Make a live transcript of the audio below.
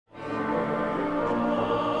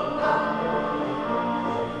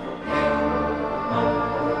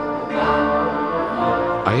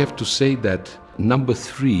I have to say that number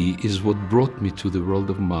 3 is what brought me to the world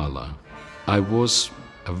of Mahler. I was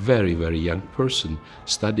a very, very young person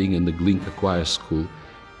studying in the Glinka Choir School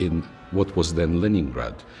in what was then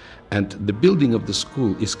Leningrad. And the building of the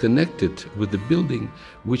school is connected with the building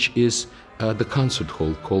which is the concert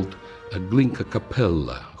hall called Glinka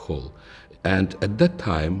Kapella Hall. And at that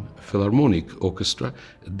time, Philharmonic Orchestra,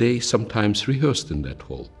 they sometimes rehearsed in that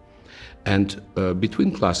hall. And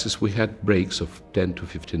between classes, we had breaks of 10 to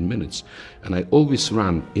 15 minutes. And I always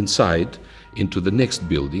ran inside into the next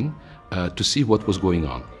building to see what was going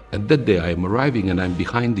on. And that day I am arriving and I'm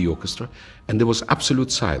behind the orchestra, and there was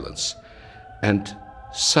absolute silence. And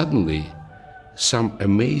suddenly, some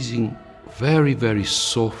amazing, very, very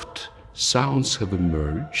soft sounds have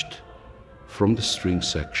emerged from the string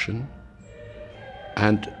section.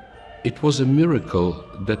 And it was a miracle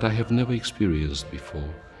that I have never experienced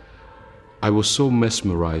before. I was so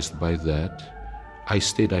mesmerized by that, I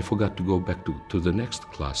forgot to go back to the next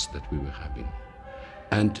class that we were having.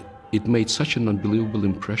 And it made such an unbelievable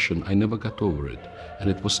impression, I never got over it. And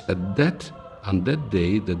it was on that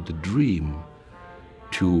day that the dream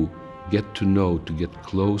to get to know, to get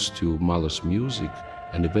close to Mahler's music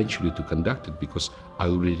and eventually to conduct it, because I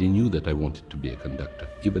already knew that I wanted to be a conductor,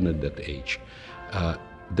 even at that age.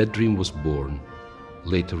 That dream was born,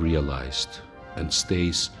 later realized, and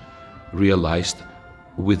stays realized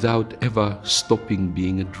without ever stopping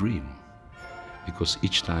being a dream, because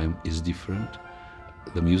each time is different.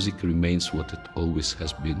 The music remains what it always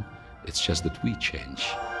has been. It's just that we change.